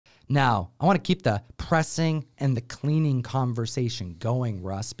Now, I want to keep the pressing and the cleaning conversation going,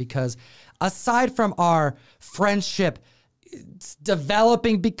 Russ, because aside from our friendship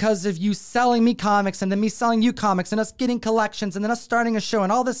developing because of you selling me comics and then me selling you comics and us getting collections and then us starting a show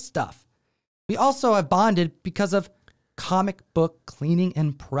and all this stuff, we also have bonded because of comic book cleaning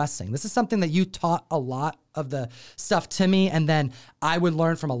and pressing. This is something that you taught a lot of the stuff to me, and then I would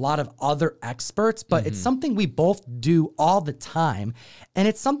learn from a lot of other experts, but it's something we both do all the time, and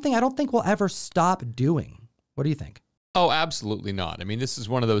it's something I don't think we'll ever stop doing. What do you think? Oh, absolutely not. I mean, this is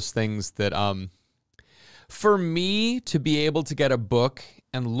one of those things that for me to be able to get a book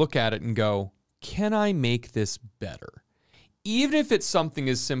and look at it and go, can I make this better? Even if it's something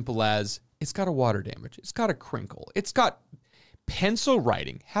as simple as it's got a water damage, it's got a crinkle, it's got pencil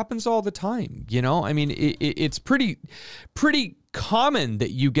writing, happens all the time, you know? I mean, it's pretty common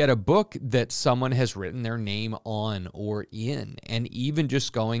that you get a book that someone has written their name on or in, and even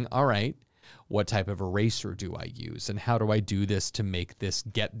just going, all right, what type of eraser do I use? And how do I do this to make this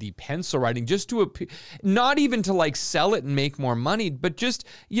get the pencil writing, just to not even to like sell it and make more money, but just,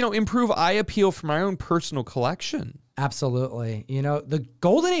 you know, improve eye appeal for my own personal collection. Absolutely. You know, the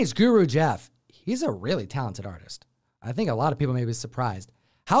Golden Age guru, Jeff, he's a really talented artist. I think a lot of people may be surprised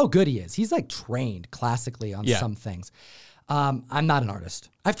how good he is. He's like trained classically on some things. I'm not an artist.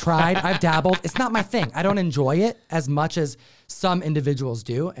 I've tried, I've dabbled. It's not my thing. I don't enjoy it as much as some individuals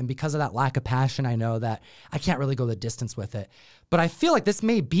do. And because of that lack of passion, I know that I can't really go the distance with it. But I feel like this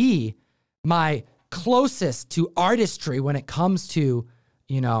may be my closest to artistry when it comes to,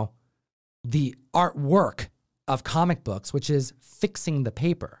 you know, the artwork of comic books, which is fixing the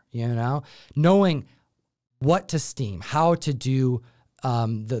paper, you know, knowing what to steam, how to do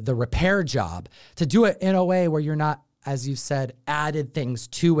the repair job, to do it in a way where you're not, as you said, added things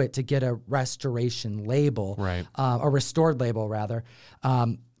to it to get a restoration label, right? A restored label rather.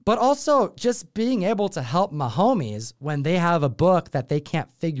 But also just being able to help my homies when they have a book that they can't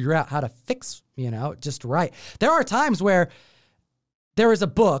figure out how to fix, you know, just right. There are times where there is a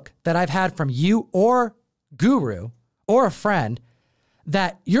book that I've had from you or Guru or a friend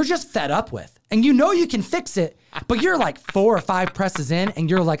that you're just fed up with, and you know you can fix it, but you're like 4 or 5 presses in, and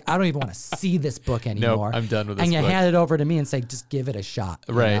you're like, I don't even want to see this book anymore. Nope, I'm done with this And you book. hand it over to me and say, just give it a shot.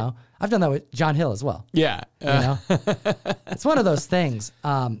 You Right. know? I've done that with John Hill as well. Yeah. You know? It's one of those things.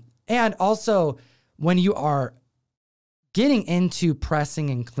 And also, when you are getting into pressing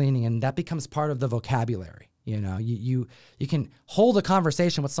and cleaning, and that becomes part of the vocabulary. You know, you can hold a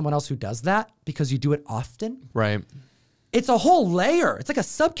conversation with someone else who does that because you do it often. Right. It's a whole layer. It's like a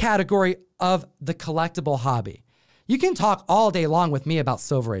subcategory of the collectible hobby. You can talk all day long with me about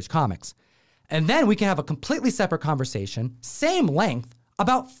Silver Age comics, and then we can have a completely separate conversation, same length,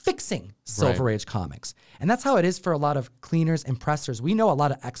 about fixing Silver Age comics. And that's how it is for a lot of cleaners and pressers. We know a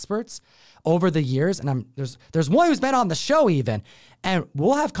lot of experts over the years, and there's one who's been on the show even, and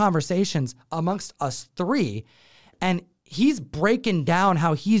we'll have conversations amongst us 3, and he's breaking down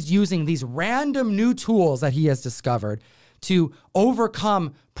how he's using these random new tools that he has discovered to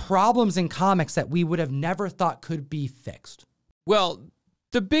overcome problems in comics that we would have never thought could be fixed. Well,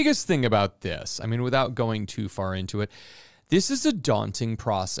 the biggest thing about this, I mean, without going too far into it, this is a daunting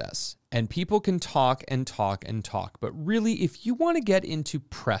process, and people can talk and talk and talk. But really, if you want to get into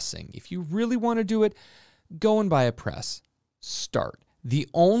pressing, if you really want to do it, go and buy a press. Start. The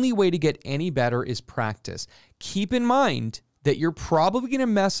only way to get any better is practice. Keep in mind that you're probably going to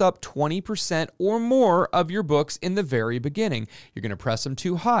mess up 20% or more of your books in the very beginning. You're going to press them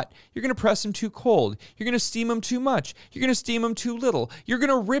too hot. You're going to press them too cold. You're going to steam them too much. You're going to steam them too little. You're going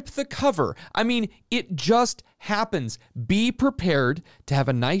to rip the cover. I mean, it just happens. Be prepared to have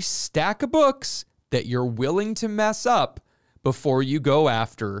a nice stack of books that you're willing to mess up before you go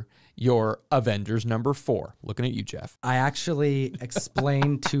after your Avengers #4. Looking at you, Jeff. I actually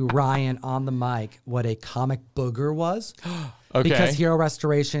explained to Ryan on the mic what a comic booger was. Okay. Because Hero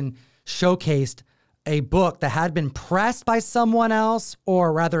Restoration showcased a book that had been pressed by someone else,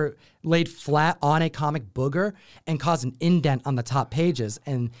 or rather laid flat on a comic booger and caused an indent on the top pages.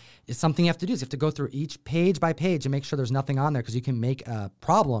 And it's something you have to do is you have to go through each page by page and make sure there's nothing on there, because you can make a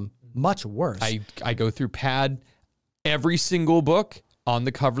problem much worse. I go through pad every single book on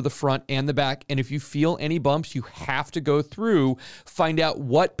the cover, the front, and the back. And if you feel any bumps, you have to go through, find out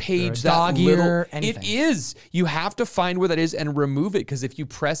what page that dog little... ear, anything. It is. You have to find where that is and remove it, because if you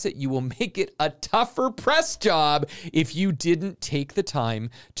press it, you will make it a tougher press job if you didn't take the time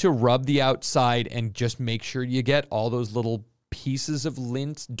to rub the outside and just make sure you get all those little pieces of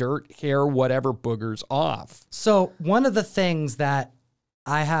lint, dirt, hair, whatever boogers off. So one of the things that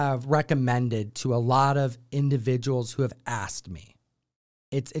I have recommended to a lot of individuals who have asked me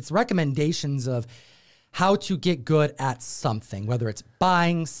It's recommendations of how to get good at something, whether it's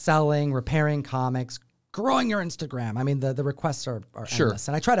buying, selling, repairing comics, growing your Instagram. I mean, the requests are endless.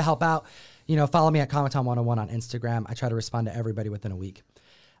 And I try to help out. Follow me at Comic-Con 101 on Instagram. I try to respond to everybody within a week.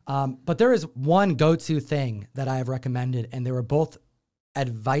 But there is one go-to thing that I have recommended, and they were both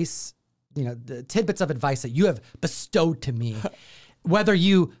advice, the tidbits of advice that you have bestowed to me. Whether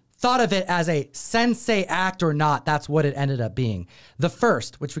you thought of it as a sensei act or not, that's what it ended up being. The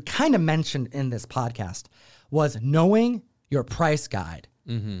first, which we kind of mentioned in this podcast, was knowing your price guide.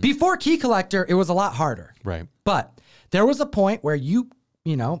 Mm-hmm. Before Key Collector, it was a lot harder. Right. But there was a point where you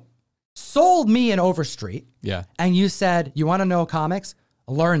sold me an Overstreet. Yeah. And you said, you want to know comics?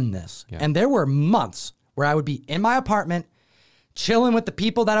 Learn this. Yeah. And there were months where I would be in my apartment, chilling with the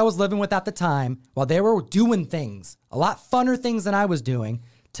people that I was living with at the time while they were doing things, a lot funner things than I was doing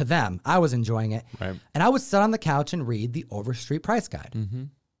to them. I was enjoying it. Right. And I would sit on the couch and read the Overstreet price guide. Mm-hmm.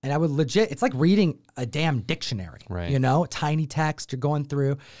 And I would it's like reading a damn dictionary, right. Tiny text you're going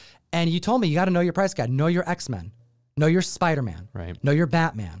through. And you told me you got to know your price guide, know your X-Men, know your Spider-Man, right. know your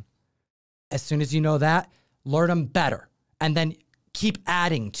Batman. As soon as you know that, learn them better. And then keep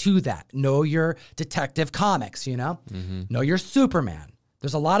adding to that. Know your Detective Comics, Mm-hmm. Know your Superman.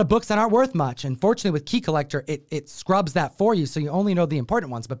 There's a lot of books that aren't worth much. And fortunately with Key Collector, it scrubs that for you. So you only know the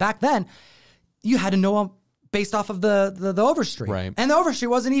important ones. But back then, you had to know them based off of the Overstreet. Right. And the Overstreet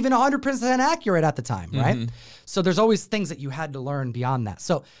wasn't even 100% accurate at the time, right? Mm-hmm. So there's always things that you had to learn beyond that.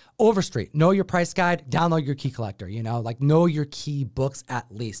 So Overstreet, know your price guide, download your Key Collector, know your key books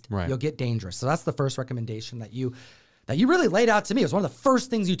at least. Right. You'll get dangerous. So that's the first recommendation that you really laid out to me. It was one of the first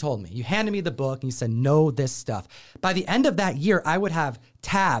things you told me. You handed me the book and you said, know this stuff. By the end of that year, I would have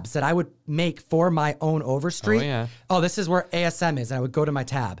tabs that I would make for my own Overstreet. Oh, yeah. Oh, this is where ASM is. And I would go to my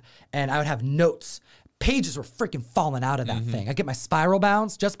tab and I would have notes. Pages were freaking falling out of that thing. I get my spiral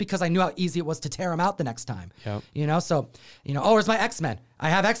bounds just because I knew how easy it was to tear them out the next time. Yep. So, where's my X-Men? I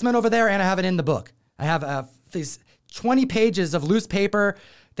have X-Men over there and I have it in the book. I have these 20 pages of loose paper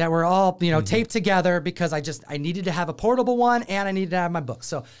that were all, taped together because I needed to have a portable one and I needed to have my book.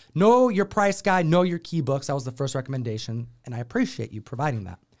 So know your price guide, know your key books. That was the first recommendation. And I appreciate you providing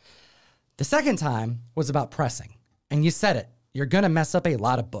that. The second time was about pressing. And you said it, you're going to mess up a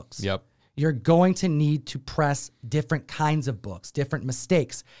lot of books. Yep. You're going to need to press different kinds of books, different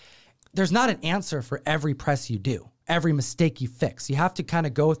mistakes. There's not an answer for every press you do, every mistake you fix. You have to kind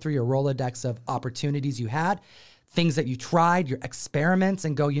of go through your Rolodex of opportunities you had, things that you tried, your experiments,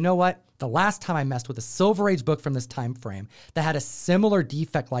 and go, you know what? The last time I messed with a Silver Age book from this time frame that had a similar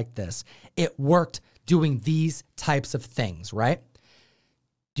defect like this, it worked doing these types of things, right?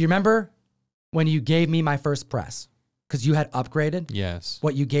 Do you remember when you gave me my first press? Because you had upgraded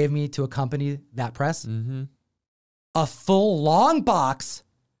what you gave me to accompany that press. Mm-hmm. A full long box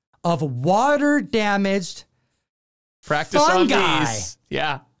of water-damaged practice fungi. On these.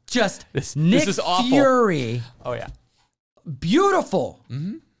 Yeah. Just this Nick is awful. Fury. Oh, yeah. Beautiful.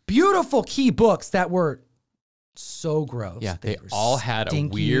 Mm-hmm. Beautiful key books that were so gross. Yeah, they all had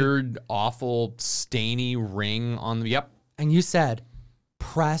stinky, a weird, awful, stainy ring on them. Yep. And you said,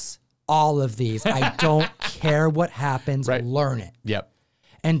 press all of these. I don't care what happens. Right. Learn it. Yep.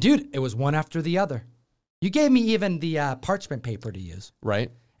 And dude, it was one after the other. You gave me even the parchment paper to use.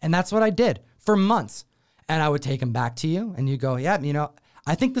 Right. And that's what I did for months. And I would take them back to you and you go, yeah,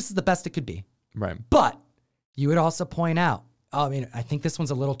 I think this is the best it could be. Right. But you would also point out, I think this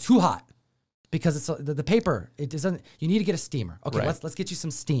one's a little too hot because it's the paper. It doesn't. You need to get a steamer. Okay, right. let's get you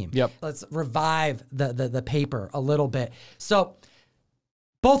some steam. Yep. Let's revive the paper a little bit. So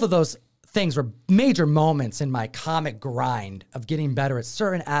both of those things were major moments in my comic grind of getting better at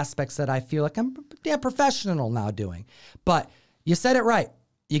certain aspects that I feel like I'm damn professional now doing. But you said it right.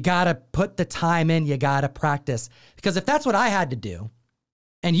 You got to put the time in. You got to practice. Because if that's what I had to do,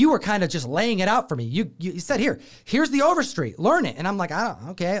 and you were kind of just laying it out for me, you said, here's the Overstreet, learn it. And I'm like,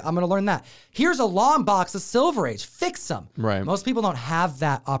 okay, I'm going to learn that. Here's a long box of Silver Age, fix them. Right. Most people don't have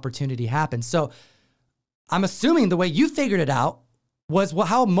that opportunity happen. So I'm assuming the way you figured it out was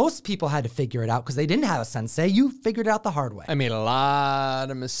how most people had to figure it out because they didn't have a sensei. You figured it out the hard way. I made a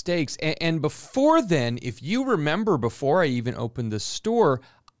lot of mistakes. And before then, if you remember, before I even opened the store,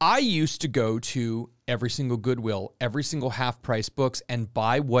 I used to go to every single Goodwill, every single half-price books, and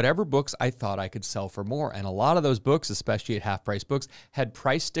buy whatever books I thought I could sell for more. And a lot of those books, especially at half-price books, had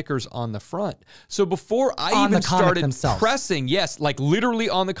price stickers on the front. So before I even started pressing, yes, like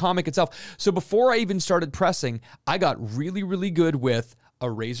literally on the comic itself. So before I even started pressing, I got really, really good with a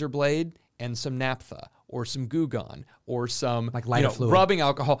razor blade and some naphtha, or some Goo Gone or some like lighter fluid. Rubbing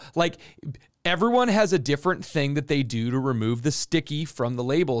alcohol. Like everyone has a different thing that they do to remove the sticky from the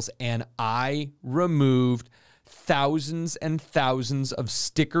labels. And I removed thousands and thousands of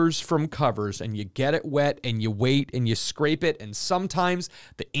stickers from covers, and you get it wet and you wait and you scrape it, and sometimes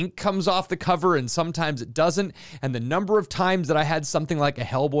the ink comes off the cover and sometimes it doesn't. And the number of times that I had something like a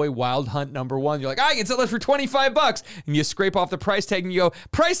Hellboy Wild Hunt #1, you're like, I can sell this for $25, and you scrape off the price tag and you go,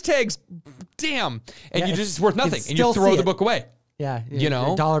 price tags, damn, and you just, it's worth nothing, and you throw the book away. Yeah, you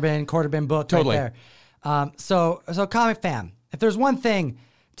know, dollar bin, quarter bin book, totally. Right there. So comic fam, if there's one thing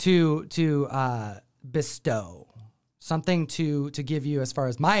to bestow, something to give you as far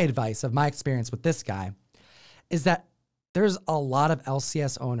as my advice of my experience with this guy, is that there's a lot of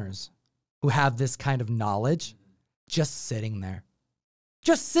LCS owners who have this kind of knowledge just sitting there.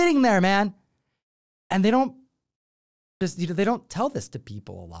 Just sitting there, man. And they don't tell this to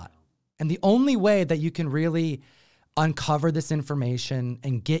people a lot. And the only way that you can really uncover this information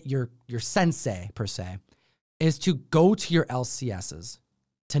and get your sensei, per se, is to go to your LCSs,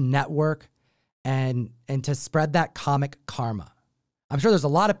 to network, and to spread that comic karma. I'm sure there's a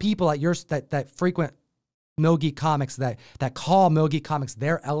lot of people at yours that frequent Mill Geek Comics that call Mill Geek Comics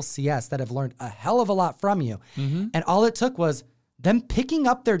their LCS that have learned a hell of a lot from you. Mm-hmm. And all it took was them picking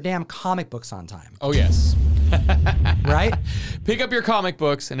up their damn comic books on time. Oh, yes. Right? Pick up your comic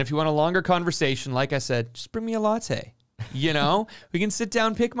books, and if you want a longer conversation, like I said, just bring me a latte. You know, we can sit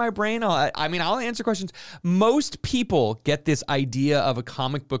down, pick my brain. I mean, I'll answer questions. Most people get this idea of a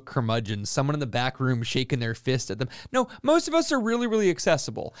comic book curmudgeon, someone in the back room shaking their fist at them. No, most of us are really, really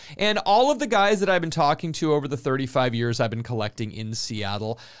accessible. And all of the guys that I've been talking to over the 35 years I've been collecting in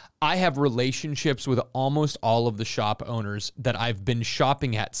Seattle, I have relationships with almost all of the shop owners that I've been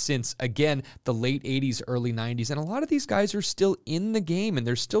shopping at since, again, the late 80s, early 90s. And a lot of these guys are still in the game and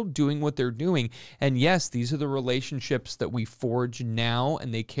they're still doing what they're doing. And yes, these are the relationships that we forge now,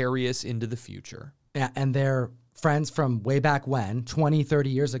 and they carry us into the future. Yeah, and they're friends from way back when, 20, 30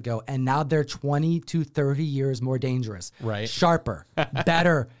 years ago, and now they're 20 to 30 years more dangerous. Right. Sharper,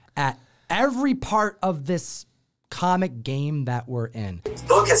 better at every part of this comic game that we're in.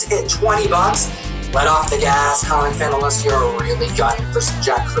 Book has hit $20. Let off the gas, comic fan, unless you're really gunning for some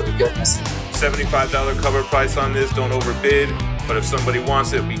jackfruit goodness. $75 cover price on this. Don't overbid. But if somebody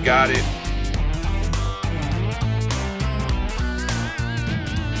wants it, we got it.